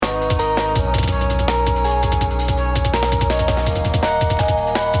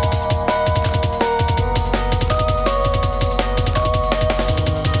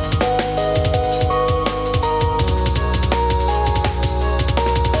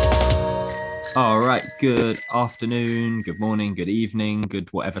All right. Good afternoon, good morning, good evening, good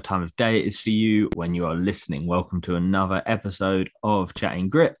whatever time of day it is for you when you are listening. Welcome to another episode of Chatting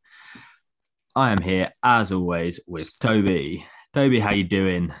Grit. I am here as always with Toby. Toby, how you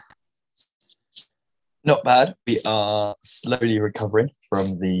doing? Not bad. We are slowly recovering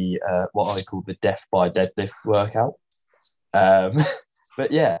from the what I call the death by deadlift workout. Um,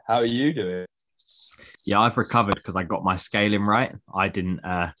 but yeah, how are you doing? Yeah, I've recovered because I got my scaling right. I didn't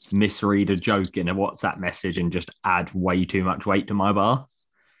misread a joke in a WhatsApp message and just add way too much weight to my bar.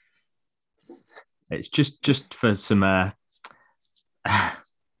 It's just for some I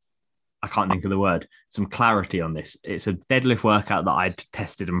can't think of the word, some clarity on this. It's a deadlift workout that I'd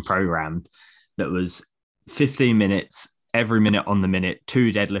tested and programmed that was 15 minutes, every minute on the minute,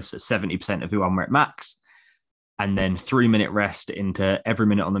 two deadlifts at 70% of your 1 rep max, and then 3 minute rest into every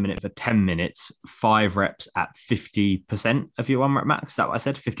minute on the minute for 10 minutes, 5 reps at 50% of your 1 rep max. Is that what I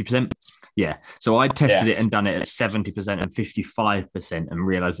said? 50%? Yeah. So I tested Yeah, it and done it at 70% and 55% and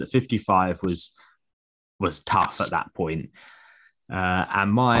realized that 55 was tough at that point.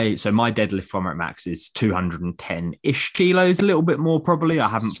 And my deadlift 1 rep max is 210-ish kilos, a little bit more probably. I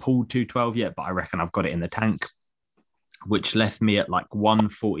haven't pulled 212 yet, but I reckon I've got it in the tank, which left me at like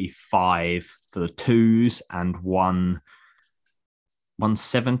 145 for the twos and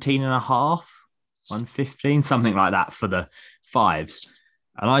 117 and a half, 115, something like that for the fives.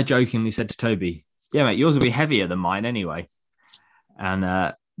 And I jokingly said to Toby, yeah, mate, yours will be heavier than mine anyway.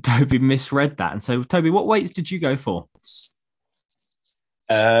 And Toby misread that. And so, Toby, what weights did you go for?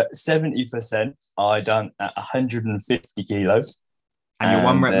 70%. I done at 150 kilos, And your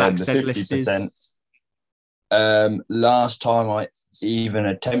one and rep then max the fifty deadlift is percent. Last time I even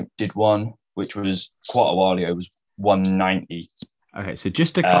attempted one, which was quite a while ago, was 190. okay. So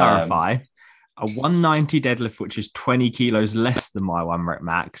just to Um, clarify, a 190 deadlift, which is 20 kilos less than my 1 rep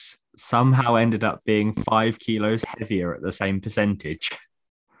max, somehow ended up being 5 kilos heavier at the same percentage.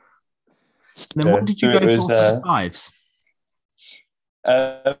 And then what did so you it go was for the fives?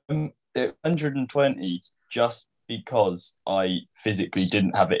 120 just because I physically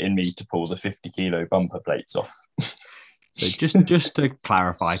didn't have it in me to pull the 50 kilo bumper plates off. So just to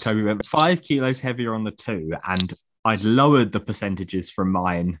clarify, Toby went 5 kilos heavier on the two, and I'd lowered the percentages from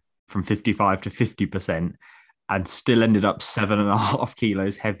mine from 55 to 50%, and still ended up 7.5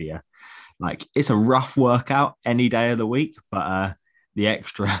 kilos heavier. Like it's a rough workout any day of the week, but the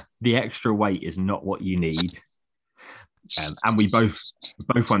extra weight is not what you need. And we both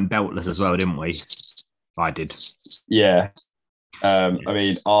went beltless as well, didn't we? I did. Yeah. Yeah. I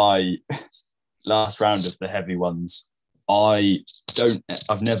mean, I last round of the heavy ones, I don't,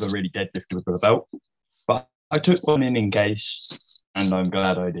 I've never really deadlifted with a belt, but I took one in case, and I'm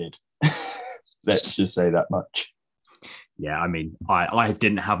glad I did. Let's just say that much. Yeah, I mean, I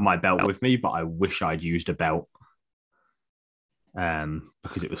didn't have my belt with me, but I wish I'd used a belt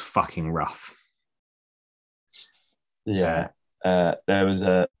because it was fucking rough. Uh, Yeah. There was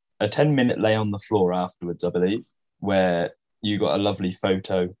a 10-minute lay on the floor afterwards, I believe, where you got a lovely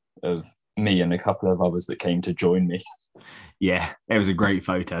photo of me and a couple of others that came to join me. yeah, it was a great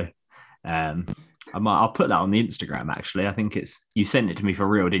photo. Um, I'll put that on the Instagram. Actually, I think it's you sent it to me for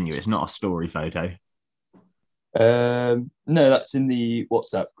real, didn't you? It's not a story photo. No, that's in the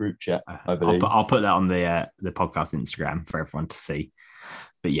WhatsApp group chat, I I'll put believe. I'll put that on the podcast Instagram for everyone to see.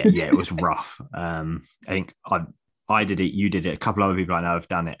 But yeah, it was rough. I think I did it, you did it, a couple other people I know have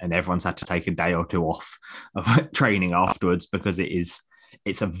done it, and everyone's had to take a day or two off of training afterwards because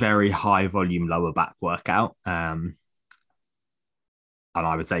it's a very high volume lower back workout. And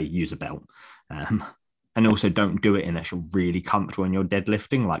I would say use a belt. Um, and also don't do it unless you're really comfortable when you're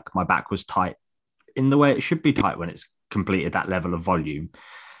deadlifting. Like my back was tight in the way it should be tight when it's completed that level of volume.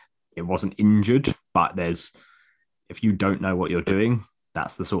 It wasn't injured, but there's if you don't know what you're doing,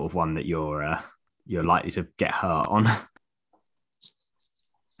 that's the sort of one that you're likely to get hurt on.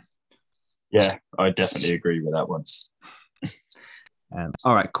 Yeah, I definitely agree with that one.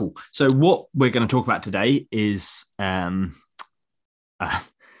 All right, cool. So what we're going to talk about today is uh,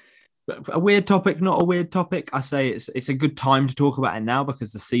 a weird topic, not a weird topic. I say it's a good time to talk about it now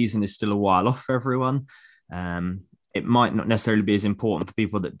because the season is still a while off for everyone. It might not necessarily be as important for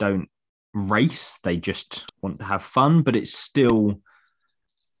people that don't race; they just want to have fun, but it's still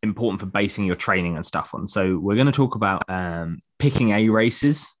important for basing your training and stuff on. So we're going to talk about picking A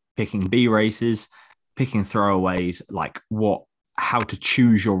races, picking B races, picking throwaways, like how to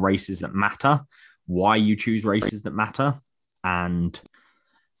choose your races that matter, why you choose races that matter, and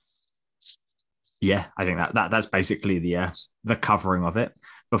yeah, I think that's basically the covering of it.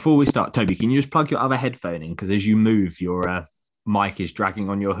 Before we start, Toby, can you just plug your other headphone in because as you move, your Mike is dragging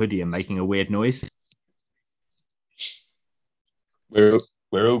on your hoodie and making a weird noise? We're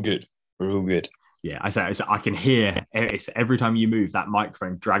all good. We're all good. Yeah, I can hear it's every time you move, that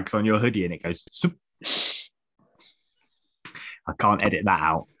microphone drags on your hoodie and it goes. Swoop. I can't edit that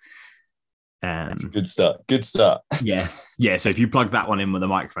out. Good start. Good start. Yeah. So if you plug that one in with a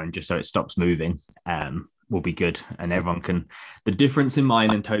microphone, just so it stops moving, will be good. And everyone can. The difference in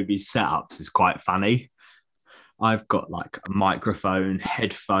mine and Toby's setups is quite funny. I've got like a microphone,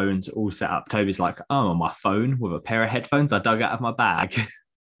 headphones all set up. Toby's like, I'm on my phone with a pair of headphones I dug out of my bag.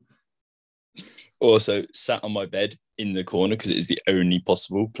 Also sat on my bed in the corner because it is the only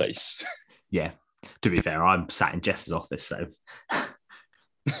possible place. Yeah. To be fair, I'm sat in Jess's office, so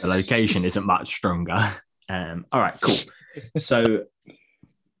the location isn't much stronger. All right, cool. So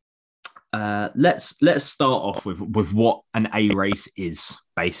let's start off with what an A race is,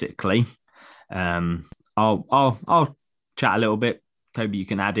 basically. I'll chat a little bit. Toby, you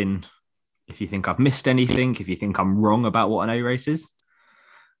can add in if you think I've missed anything, if you think I'm wrong about what an A race is.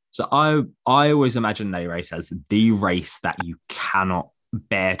 So I always imagine an A race as the race that you cannot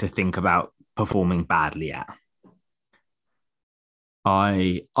bear to think about performing badly at.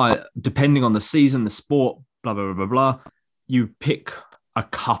 I depending on the season, the sport, blah blah blah blah blah, you pick a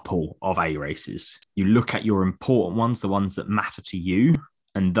couple of A races. You look at your important ones, the ones that matter to you,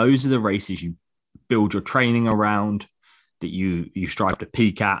 and those are the races you build your training around, that you strive to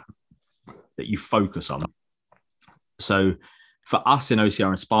peak at, that you focus on. So for us in OCR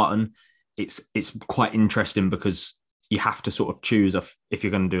and Spartan, it's quite interesting because you have to sort of choose if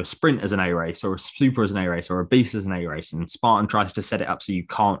you're going to do a sprint as an A race or a super as an A race or a beast as an A race. And Spartan tries to set it up so you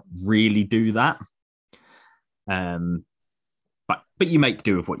can't really do that. But you make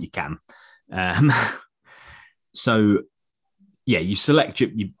do with what you can. So yeah, you select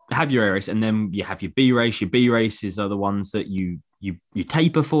you have your A race, and then you have your B race. Your B races are the ones that you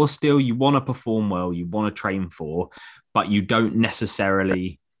taper for still. You want to perform well, you want to train for, but you don't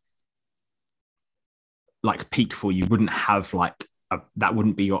necessarily like peak for. You wouldn't have like that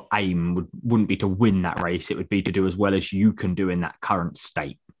wouldn't be your aim, wouldn't be to win that race. It would be to do as well as you can do in that current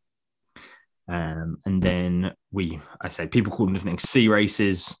state. And then I say people call them different things: C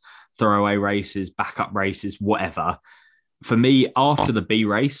races, throwaway races, backup races, whatever. For me, after the B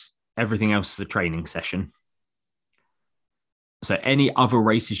race, everything else is a training session. So any other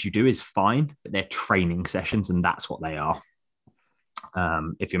races you do is fine, but they're training sessions, and that's what they are.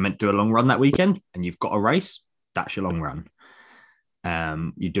 If you're meant to do a long run that weekend and you've got a race, that's your long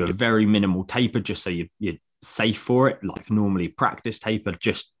run. You do a very minimal taper just so you're safe for it, like normally practice taper,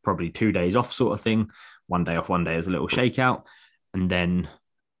 just probably 2 days off sort of thing. 1 day off, 1 day as a little shakeout. And then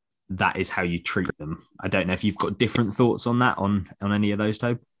that is how you treat them. I don't know if you've got different thoughts on that, on any of those,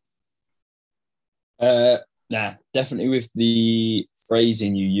 Tobe. Nah, definitely with the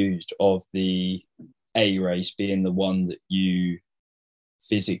phrasing you used of the A race being the one that you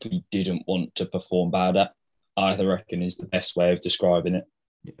physically didn't want to perform bad at, I reckon is the best way of describing it.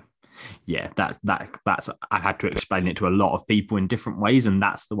 Yeah, that's I've had to explain it to a lot of people in different ways, and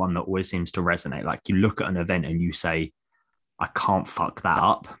that's the one that always seems to resonate. Like you look at an event and you say, I can't fuck that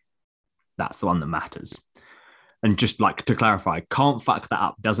up. That's the one that matters. And just like to clarify, can't fuck that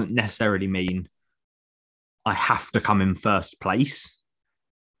up doesn't necessarily mean I have to come in first place.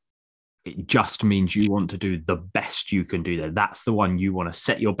 It just means you want to do the best you can do there. That's the one you want to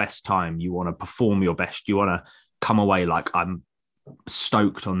set your best time. You want to perform your best. You want to come away like, I'm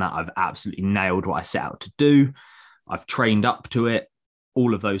stoked on that. I've absolutely nailed what I set out to do. I've trained up to it.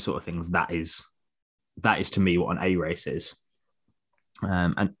 All of those sort of things. That is to me what an A race is.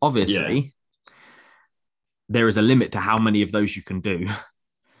 And obviously, there is a limit to how many of those you can do.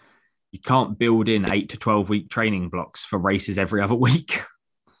 You can't build in 8 to 12 week training blocks for races every other week.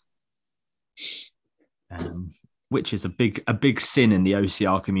 Which is a big sin in the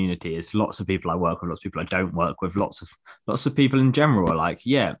OCR community. Is lots of people I work with, lots of people I don't work with, lots of people in general are like,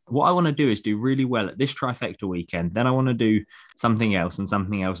 yeah, what I want to do is do really well at this trifecta weekend. Then I want to do something else and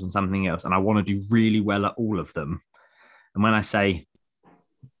something else and something else. And I want to do really well at all of them. And when I say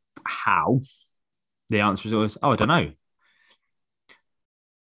how, the answer is always, I don't know.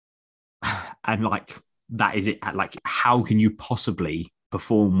 And like, that is it. Like, how can you possibly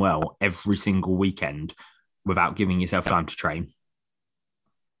perform well every single weekend without giving yourself time to train?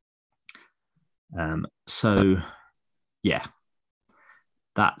 So yeah,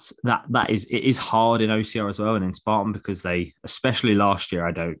 it is hard in OCR as well, and in Spartan, because they, especially last year,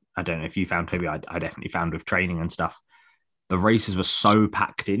 I don't know if you found, Toby, I definitely found with training and stuff, the races were so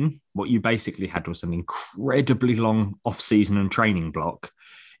packed in. What you basically had was an incredibly long off-season and training block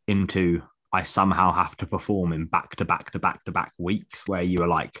into I somehow have to perform in back to back to back to back weeks where you are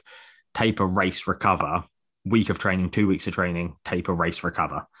like taper, race, recover, week of training, 2 weeks of training, taper, race,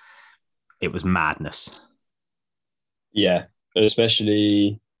 recover. It was madness. Yeah,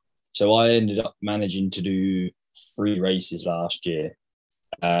 especially. So I ended up managing to do 3 races last year.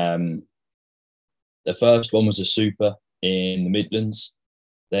 The first one was a super in the Midlands.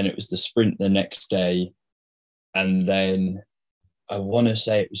 Then it was the sprint the next day. And then I want to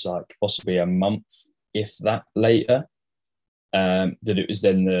say it was like possibly a month, if that later, that it was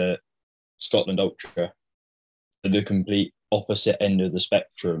then the Scotland Ultra, the complete opposite end of the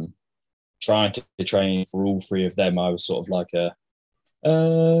spectrum. Trying to train for all 3 of them, I was sort of like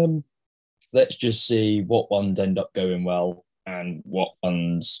let's just see what ones end up going well and what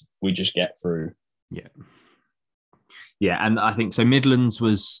ones we just get through. Yeah. Yeah, and I think so. Midlands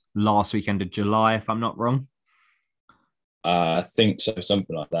was last weekend of July, if I'm not wrong. I think so,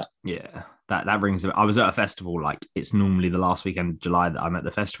 something like that. Yeah, that rings. I was at a festival, like it's normally the last weekend of July that I'm at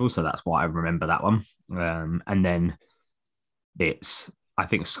the festival, so that's why I remember that one. And then I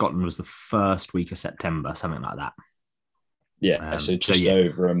think Scotland was the first week of September, something like that. Yeah, so just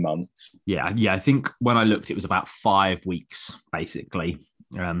over a month. Yeah. I think when I looked, it was about 5 weeks, basically,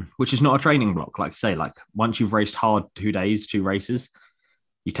 which is not a training block. Like I say, like once you've raced hard 2 days, 2 races,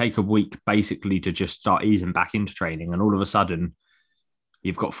 you take a week basically to just start easing back into training. And all of a sudden,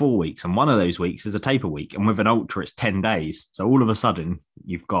 you've got 4 weeks. And one of those weeks is a taper week. And with an ultra, it's 10 days. So all of a sudden,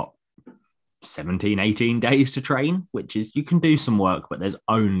 you've got 17, 18 days to train, which is, you can do some work, but there's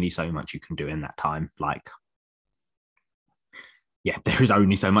only so much you can do in that time. Like, yeah, there is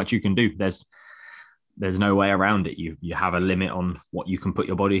only so much you can do. There's no way around it. You have a limit on what you can put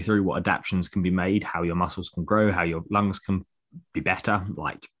your body through, what adaptations can be made, how your muscles can grow, how your lungs can be better.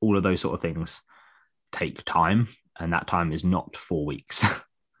 Like all of those sort of things take time, and that time is not 4 weeks.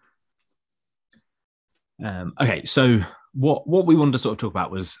 Okay, so what we wanted to sort of talk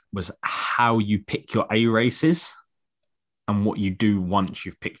about was how you pick your A races and what you do once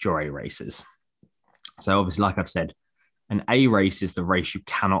you've picked your A races. So obviously, like I've said, an A race is the race you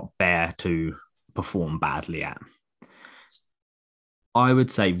cannot bear to perform badly at. I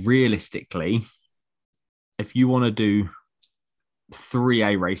would say realistically, if you want to do 3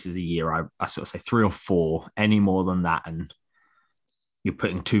 A races a year, I sort of say 3 or 4, any more than that, and you're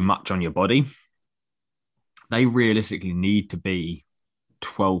putting too much on your body, they realistically need to be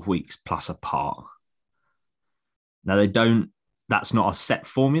 12 weeks plus apart. Now, that's not a set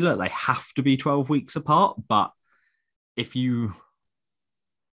formula. They have to be 12 weeks apart, but if you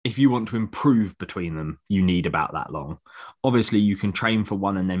want to improve between them, you need about that long. Obviously, you can train for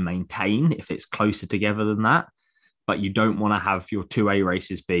one and then maintain if it's closer together than that, but you don't want to have your 2A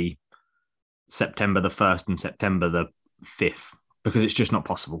races be September the 1st and September the 5th, because it's just not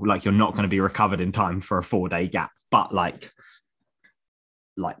possible. Like, you're not going to be recovered in time for a 4-day gap. But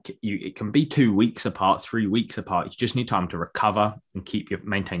it can be 2 weeks apart, 3 weeks apart. You just need time to recover and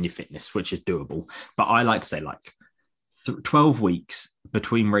maintain your fitness, which is doable. But I like to say 12 weeks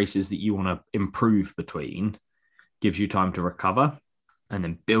between races that you want to improve between gives you time to recover and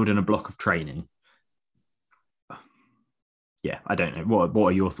then build in a block of training. Yeah, I don't know. What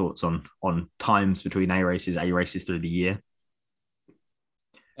are your thoughts on times between A races through the year?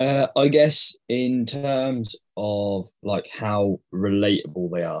 I guess in terms of like how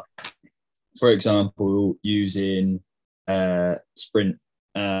relatable they are. For example, using sprint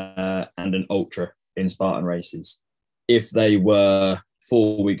and an ultra in Spartan races. If they were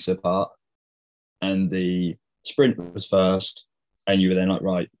 4 weeks apart and the sprint was first and you were then like,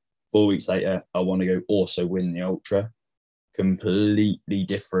 right, 4 weeks later, I want to go also win the ultra. Completely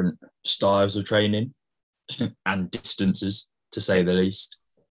different styles of training and distances, to say the least.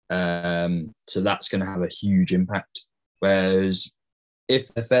 So that's going to have a huge impact. Whereas if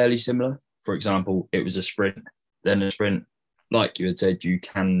they're fairly similar, for example, it was a sprint, then a sprint, like you had said, you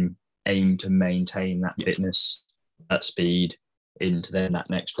can aim to maintain that fitness, that speed into then that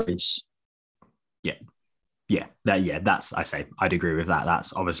next race. That's, I'd agree with that.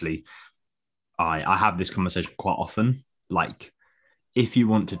 That's obviously, I have this conversation quite often. Like, if you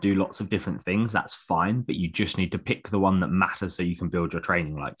want to do lots of different things, that's fine, but you just need to pick the one that matters so you can build your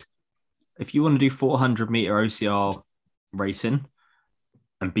training. Like, if you want to do 400-meter OCR racing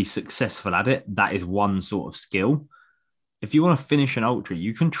and be successful at it, that is one sort of skill. If you want to finish an ultra,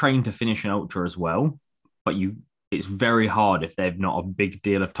 you can train to finish an ultra as well, but it's very hard if they've not a big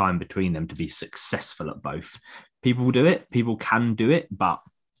deal of time between them to be successful at both. People do it, people can do it, but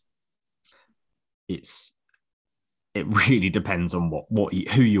it really depends on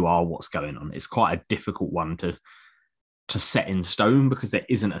who you are, what's going on. It's quite a difficult one to to set in stone, because there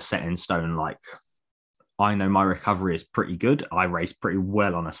isn't a set in stone. Like, I know my recovery is pretty good. I race pretty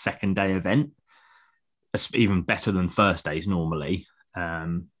well on a second day event. It's even better than first days normally.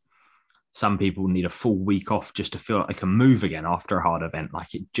 Some people need a full week off just to feel like they can move again after a hard event.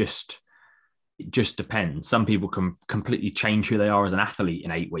 Like, it just depends. Some people can completely change who they are as an athlete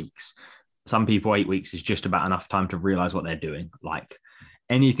in 8 weeks. Some people, 8 weeks is just about enough time to realize what they're doing. Like,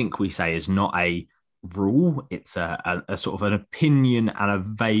 anything we say is not a rule. It's a sort of an opinion and a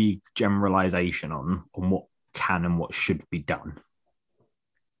vague generalization on what can and what should be done.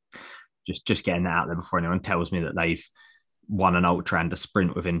 Just getting that out there before anyone tells me that they've won an ultra and a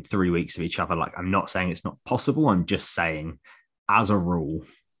sprint within 3 weeks of each other. Like, I'm not saying it's not possible. I'm just saying, as a rule,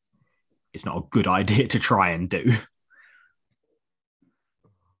 it's not a good idea to try and do.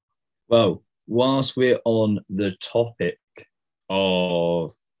 Well, whilst we're on the topic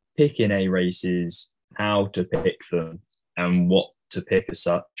of picking A races, how to pick them, and what to pick as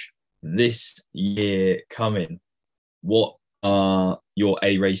such, this year coming, what are your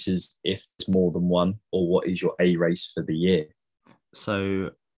A races if it's more than one, or what is your A race for the year? So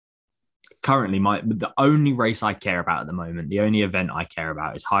currently, the only race I care about at the moment, the only event I care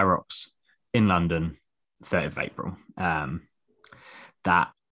about is High Rocks in London, 3rd of April.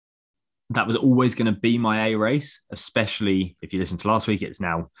 That was always going to be my A race, especially if you listen to last week. It's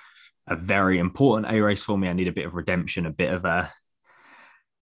now a very important A race for me. I need a bit of redemption, a bit of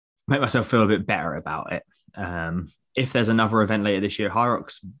make myself feel a bit better about it. If there's another event later this year, High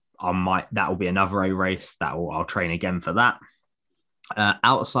Rocks, that will be another A race. I'll train again for that.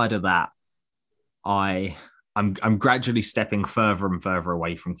 Outside of that, I'm gradually stepping further and further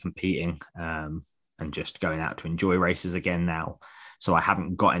away from competing and just going out to enjoy races again now. So I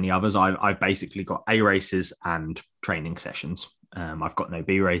haven't got any others. I've basically got A races and training sessions. I've got no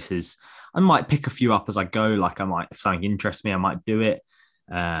B races. I might pick a few up as I go. Like, if something interests me, I might do it.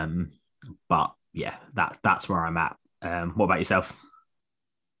 But yeah, that's where I'm at. What about yourself?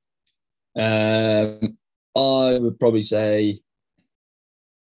 I would probably say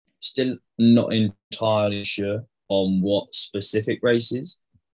still not entirely sure on what specific races,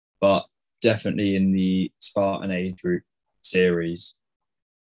 but definitely in the Spartan age group series.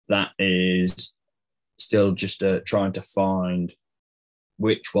 That is still just trying to find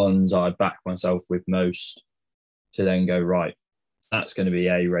which ones I back myself with most to then go, right, that's going to be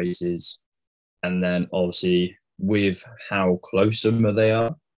A races. And then obviously with how close some of they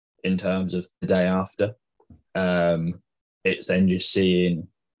are in terms of the day after, it's then just seeing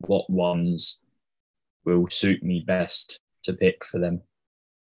what ones will suit me best to pick for them.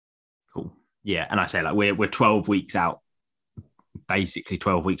 Cool. Yeah. And I say, like, we're 12 weeks out, basically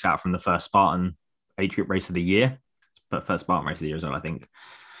 12 weeks out from the first Spartan age group race of the year, but first Spartan race of the year as well, I think.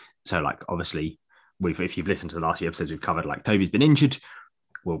 So, like, obviously, if you've listened to the last few episodes, we've covered, like, Toby's been injured.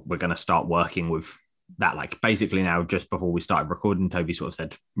 We're going to start working with that. Like, basically now, just before we started recording, Toby sort of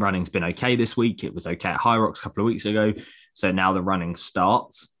said running's been okay this week. It was okay at High Rocks a couple of weeks ago. So now the running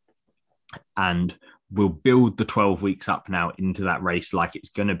starts, and we'll build the 12 weeks up now into that race like it's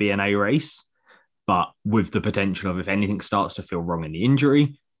going to be an A race, but with the potential of, if anything starts to feel wrong in the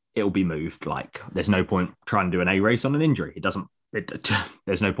injury, it'll be moved. Like, there's no point trying to do an A race on an injury. There's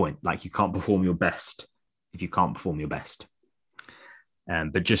no point. Like, you can't perform your best if you can't perform your best.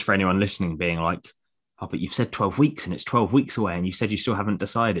 But just for anyone listening being like, oh, but you've said 12 weeks and it's 12 weeks away and you said you still haven't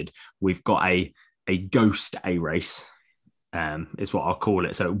decided, we've got a ghost A race, is what I'll call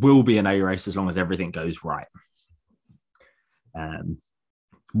it. So it will be an A race as long as everything goes right.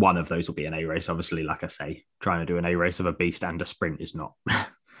 One of those will be an A race. Obviously, like I say, trying to do an A race of a beast and a sprint is not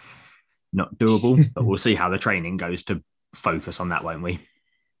doable, but we'll see how the training goes to focus on that, won't we?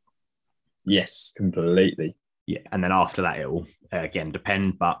 Yes, completely. Yeah. And then after that, it will again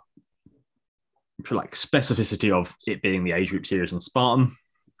depend, but for like specificity of it being the age group series and Spartan,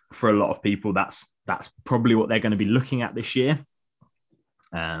 for a lot of people, that's probably what they're going to be looking at this year.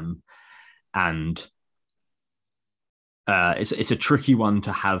 And it's a tricky one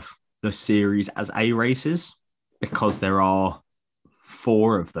to have the series as A races because there are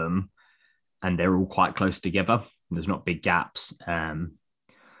 4 of them and they're all quite close together. There's not big gaps.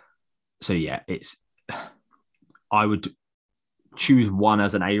 So yeah, I would choose one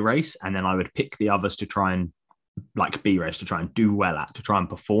as an A race, and then I would pick the others to try and, like, B race to try and do well at, to try and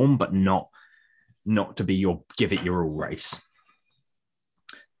perform, but not to be your give it your all race.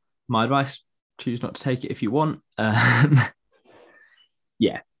 My advice: choose not to take it if you want.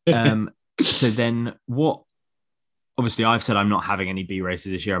 Yeah. So then what? Obviously, I've said I'm not having any B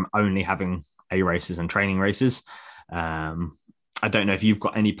races this year. I'm only having A races and training races. I don't know if you've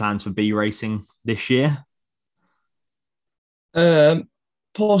got any plans for B racing this year. Um,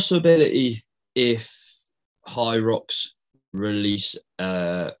 Possibility if High Rocks release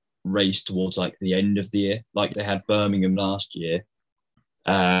a race towards like the end of the year, like they had Birmingham last year.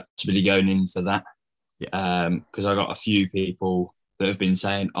 Possibly going in for that. Yeah. Because I got a few people that have been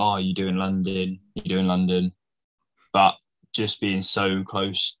saying, "Oh, you doing London? You doing London?" But just being so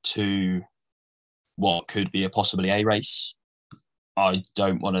close to what could be a possibly a race, I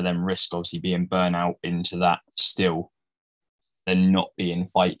don't want to then risk obviously being burnt out into that still and not being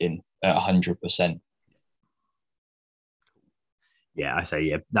fighting at 100%. Yeah, I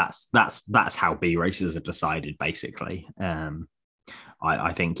say that's how B races are decided basically.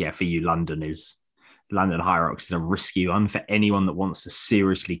 I think for you, London High Rocks is a risky one for anyone that wants to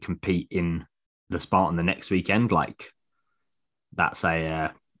seriously compete in the Spartan the next weekend. Like that's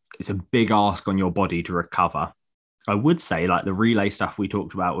it's a big ask on your body to recover. I would say like the relay stuff we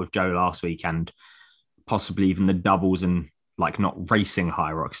talked about with Joe last week and possibly even the doubles and like not racing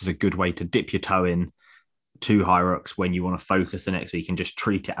High Rocks is a good way to dip your toe in to High Rocks when you want to focus the next week and just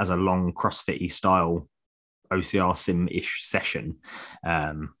treat it as a long CrossFit-y style OCR sim-ish session.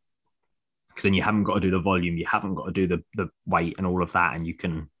 Because then you haven't got to do the volume, you haven't got to do the weight and all of that, and you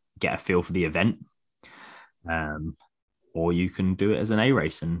can get a feel for the event. Or you can do it as an A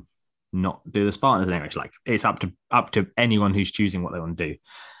race and not do the Spartan as an A race. Like it's up to anyone who's choosing what they want to do.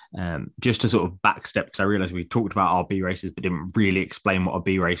 Just to sort of backstep, because I realized we talked about our B races, but didn't really explain what a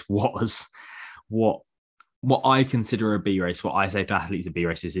B race was. What I consider a B race, what I say to athletes of B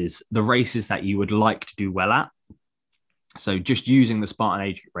races is the races that you would like to do well at. So just using the Spartan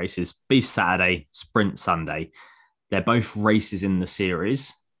age races, Beast Saturday, Sprint Sunday, they're both races in the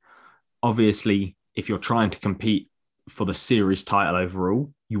series. Obviously, if you're trying to compete for the series title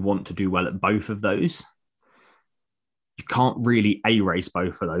overall, you want to do well at both of those. You can't really A race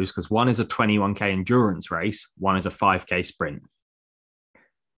both of those because one is a 21K endurance race, one is a 5K sprint.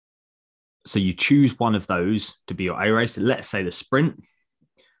 So you choose one of those to be your A race. Let's say the sprint.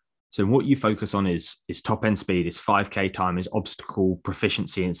 So what you focus on is top end speed, is 5K time, is obstacle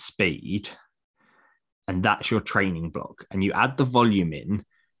proficiency and speed. And that's your training block. And you add the volume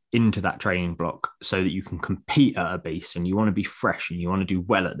into that training block so that you can compete at a beast and you want to be fresh and you want to do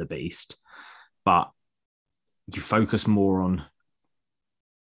well at the beast. But you focus more on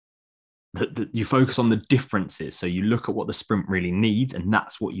you focus on the differences. So you look at what the sprint really needs, and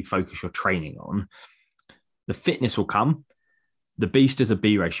that's what you focus your training on. The fitness will come. The beast is a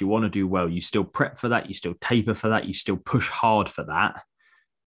B race. You want to do well. You still prep for that. You still taper for that. You still push hard for that.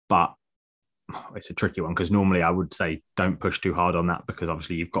 But it's a tricky one because normally I would say don't push too hard on that because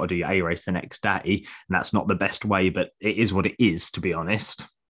obviously you've got to do your A race the next day. And that's not the best way, but it is what it is, to be honest.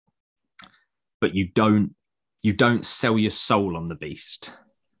 But you don't sell your soul on the beast.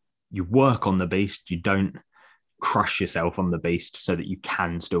 You work on the beast. You don't crush yourself on the beast so that you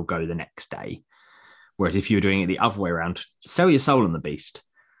can still go the next day. Whereas if you're doing it the other way around, sell your soul on the beast.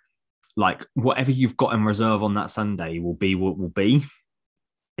 Like whatever you've got in reserve on that Sunday will be what will be.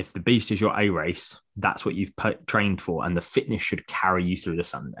 If the beast is your A race, that's what you've trained for, and the fitness should carry you through the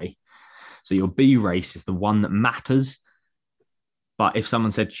Sunday. So your B race is the one that matters. But if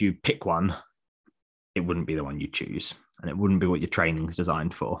someone said to you, pick one, it wouldn't be the one you choose, and it wouldn't be what your training is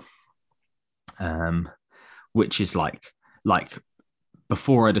designed for. Which is like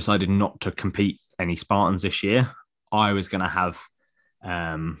before I decided not to compete any Spartans this year, I was going to have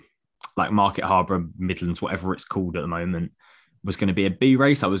like Market Harbour, Midlands, whatever it's called at the moment, was going to be a B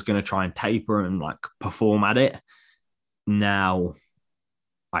race. I was going to try and taper and like perform at it. Now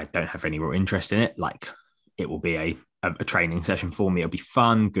I don't have any real interest in it. Like it will be a training session for me. It'll be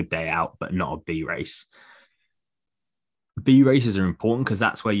fun, good day out, but not a B race. B races are important because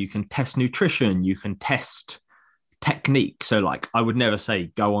that's where you can test nutrition, you can test technique. So like I would never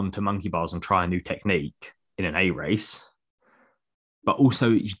say go on to monkey bars and try a new technique in an A race. But also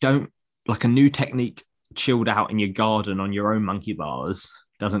you don't, like a new technique chilled out in your garden on your own monkey bars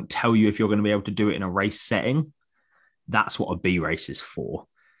doesn't tell you if you're going to be able to do it in a race setting. That's what a B race is for.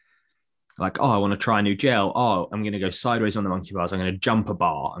 Like, oh, I want to try a new gel. Oh, I'm going to go sideways on the monkey bars. I'm going to jump a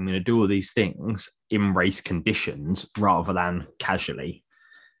bar. I'm going to do all these things in race conditions rather than casually.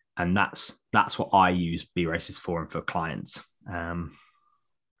 And that's what I use B races for and for clients.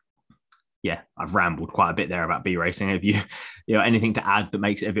 Yeah, I've rambled quite a bit there about B racing. Have you anything to add that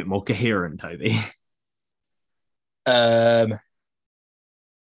makes it a bit more coherent, Toby? I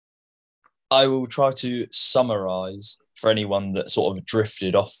will try to summarize for anyone that sort of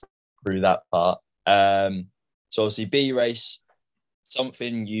drifted off through that part. So obviously B race,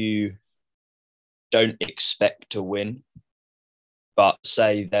 something you don't expect to win, but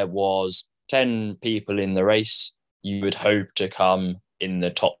say there was 10 people in the race you would hope to come in the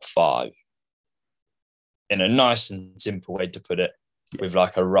top 5. In a nice and simple way to put it, with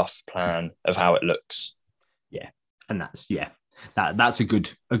like a rough plan of how it looks. Yeah, and that's a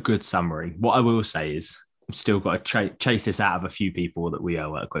good summary. What I will say is, I've still got to chase this out of a few people that we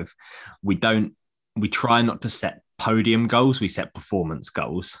work with. We try not to set podium goals. We set performance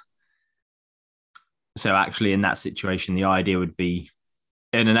goals. So actually, in that situation, the idea would be,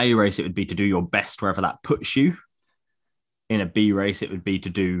 in an A race, it would be to do your best wherever that puts you. In a B race, it would be to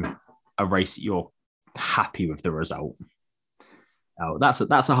do a race that you're happy with the result. Oh, that's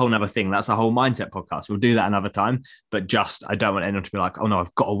a whole nother thing. That's a whole mindset podcast. We'll do that another time. But I don't want anyone to be like, oh no,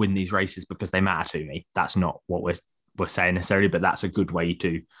 I've got to win these races because they matter to me. That's not what we're saying necessarily, but that's a good way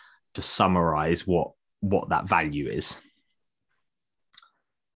to summarize what that value is.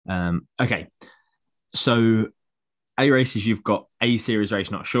 Okay. So A races, you've got A series race,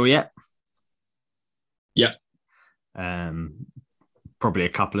 not sure yet. Yeah. Probably a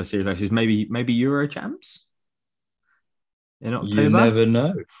couple of series races, maybe Euro champs in October.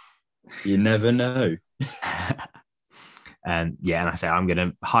 You never know. And I say I'm going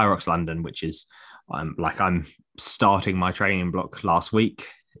to High Rocks London, which is I'm starting my training block last week.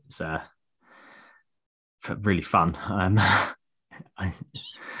 It's really fun.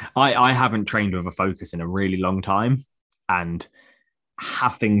 I haven't trained with a focus in a really long time, and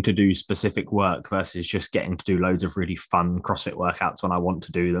having to do specific work versus just getting to do loads of really fun CrossFit workouts when I want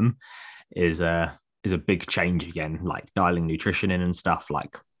to do them is a big change again, like dialing nutrition in and stuff.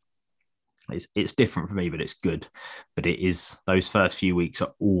 Like it's different for me, but it's good. But it is, those first few weeks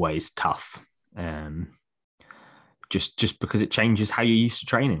are always tough. Just because it changes how you're used to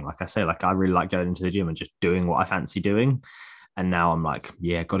training. Like I say, like I really like going into the gym and just doing what I fancy doing. And now I'm like,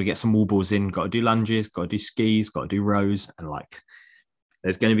 got to get some wall balls in, got to do lunges, got to do skis, got to do rows. And like,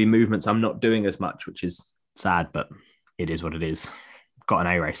 there's going to be movements I'm not doing as much, which is sad, but it is what it is. Got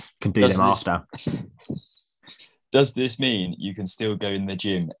an A race, can do them after. Does this mean you can still go in the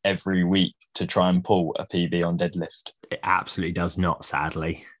gym every week to try and pull a PB on deadlift? It absolutely does not,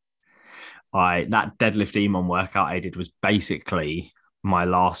 sadly. That deadlift EMON workout I did was basically my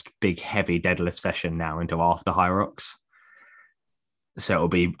last big heavy deadlift session now into after High Rocks. So it'll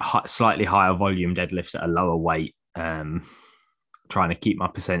be slightly higher volume deadlifts at a lower weight, trying to keep my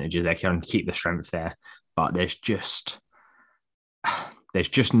percentages there, trying to keep the strength there. But there's just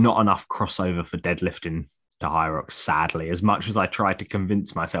not enough crossover for deadlifting to High Rocks, sadly. As much as I tried to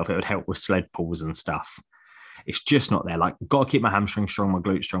convince myself it would help with sled pulls and stuff, it's just not there. Like, got to keep my hamstring strong, my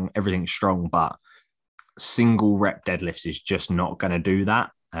glute strong, everything's strong, but single rep deadlifts is just not going to do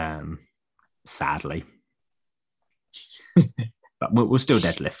that, sadly. But we'll still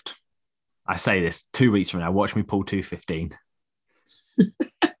deadlift. I say this 2 weeks from now, watch me pull 215.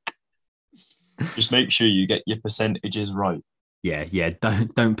 Just make sure you get your percentages right. Yeah.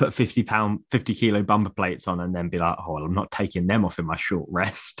 Don't put 50 kilo bumper plates on and then be like, oh, well, I'm not taking them off in my short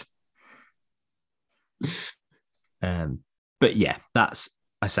rest. But yeah, that's,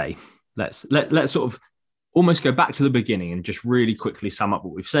 I say, let's sort of almost go back to the beginning and just really quickly sum up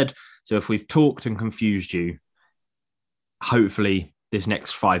what we've said. So if we've talked and confused you, hopefully this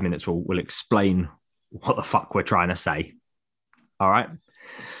next 5 minutes will explain what the fuck we're trying to say. All right.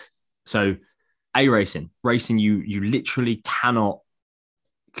 So A racing, you literally cannot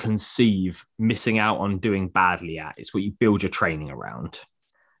conceive missing out on doing badly at. It's what you build your training around.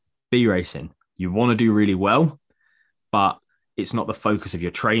 B racing, you want to do really well, but it's not the focus of your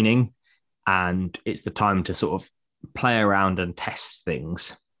training, and it's the time to sort of play around and test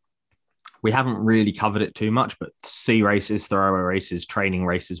things. We haven't really covered it too much, but C races, throwaway races, training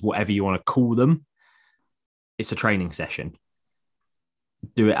races, whatever you want to call them, it's a training session.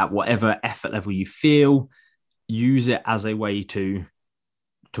 Do it at whatever effort level you feel. Use it as a way to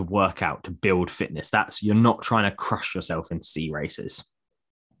work out, to build fitness. You're not trying to crush yourself in C races,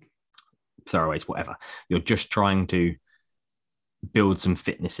 throwaways, whatever. You're just trying to build some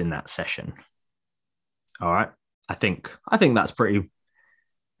fitness in that session. All right. I think that's pretty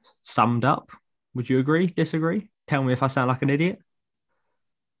summed up. Would you agree? Disagree? Tell me if I sound like an idiot.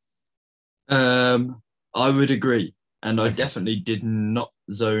 I would agree. And I definitely did not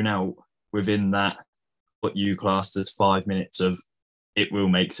zone out within that, what you classed as 5 minutes of it will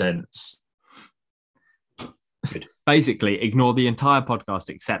make sense. Good. Basically, ignore the entire podcast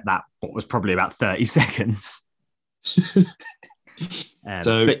except that what was probably about 30 seconds.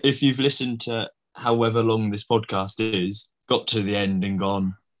 But if you've listened to however long this podcast is, got to the end and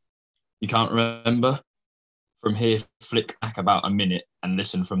gone, you can't remember, from here, flick back about a minute and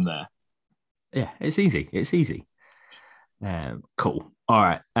listen from there. Yeah, it's easy. Cool. All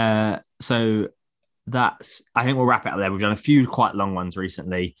right. So I think we'll wrap it up there. We've done a few quite long ones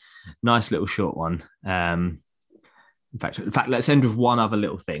recently. Nice little short one. In fact, let's end with one other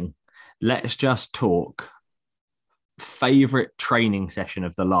little thing. Let's just talk favorite training session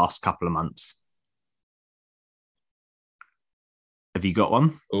of the last couple of months. Have you got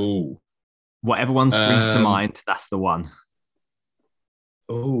one? Oh, whatever one springs to mind, that's the one.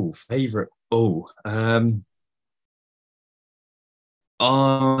 Oh, favorite.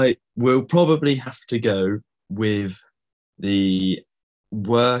 I will probably have to go with the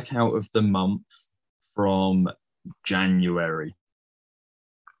workout of the month from January.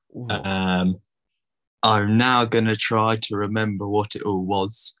 I'm now going to try to remember what it all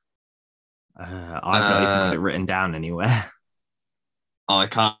was. I've not even got it written down anywhere. I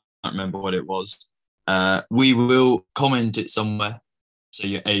can't remember what it was. We will comment it somewhere so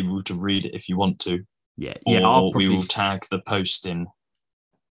you're able to read it if you want to. Yeah. Or we will tag the post in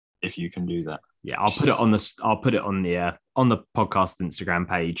if you can do that. Yeah, I'll put it on the podcast Instagram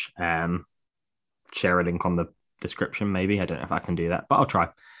page. Share a link on the description, maybe. I don't know if I can do that, but I'll try.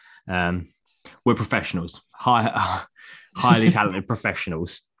 We're professionals, highly talented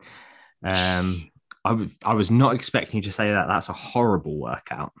professionals. I was not expecting you to say that. That's a horrible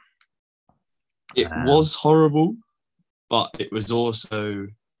workout. It was horrible, but it was also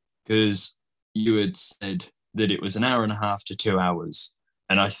because you had said that it was an hour and a half to 2 hours.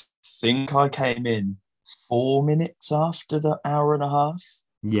 And I think I came in 4 minutes after the hour and a half.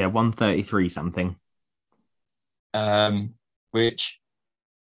 Yeah, 1:33 something. Which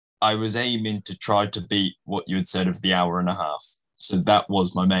I was aiming to try to beat what you had said of the hour and a half. So that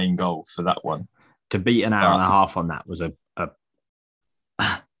was my main goal for that one. To beat an hour and a half on that was a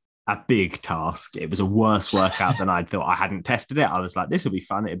big task. It was a worse workout than I'd thought. I hadn't tested it. I was like, this will be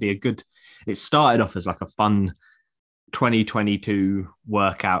fun. It'd be a good. It started off as like a fun 2022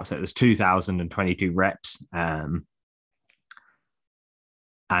 workout. So it was 2022 reps. I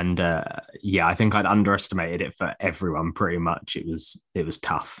think I'd underestimated it for everyone pretty much. It was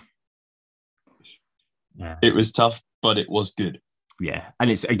tough. Yeah. It was tough, but it was good. Yeah. And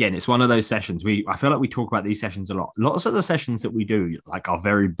it's one of those sessions. I feel like we talk about these sessions a lot. Lots of the sessions that we do are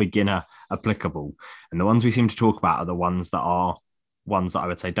very beginner applicable. And the ones we seem to talk about are the ones that I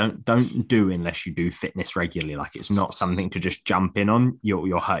would say don't do unless you do fitness regularly. Like it's not something to just jump in on.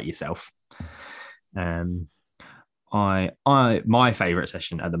 You'll hurt yourself. My favorite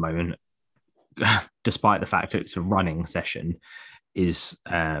session at the moment, despite the fact it's a running session, is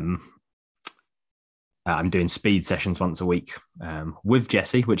I'm doing speed sessions once a week with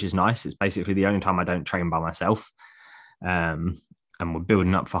Jesse, which is nice. It's basically the only time I don't train by myself. And we're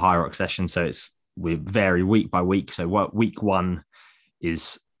building up for high rock sessions. So we vary week by week. So week one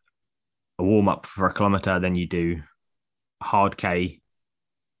is a warm up for a kilometer. Then you do hard K,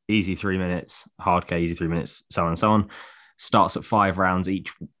 easy 3 minutes, hard K, easy 3 minutes, so on and so on. Starts at 5 rounds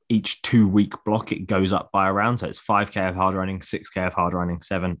each 2 week block. It goes up by a round. So it's 5K of hard running, 6K of hard running,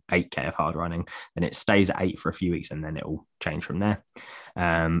 8K of hard running. Then it stays at 8 for a few weeks and then it will change from there.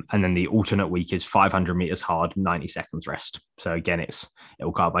 And then the alternate week is 500 meters hard, 90 seconds rest. So again, it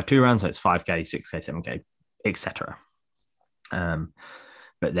will go up by 2 rounds. So it's 5K, 6K, 7K, etc.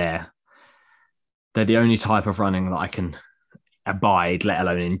 But they're the only type of running that I can abide, let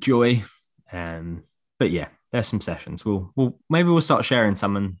alone enjoy. But yeah, there's some sessions. Maybe we'll start sharing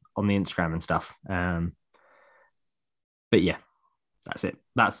some on the Instagram and stuff. But yeah, that's it.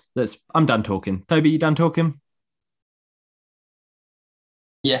 That's I'm done talking. Toby, you done talking?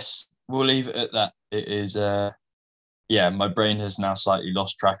 Yes, we'll leave it at that. It is my brain has now slightly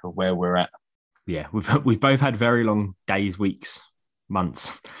lost track of where we're at. Yeah, we've both had very long days, weeks,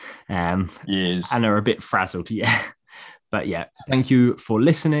 months, years, and are a bit frazzled. Yeah. But yeah, thank you for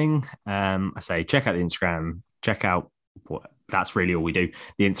listening. I say check out the Instagram, check out that's really all we do,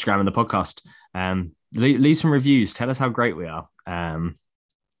 the Instagram and the podcast. Leave some reviews, tell us how great we are.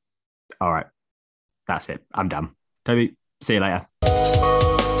 All right, that's it. I'm done. Toby, see you later.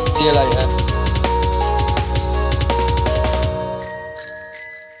 See you later.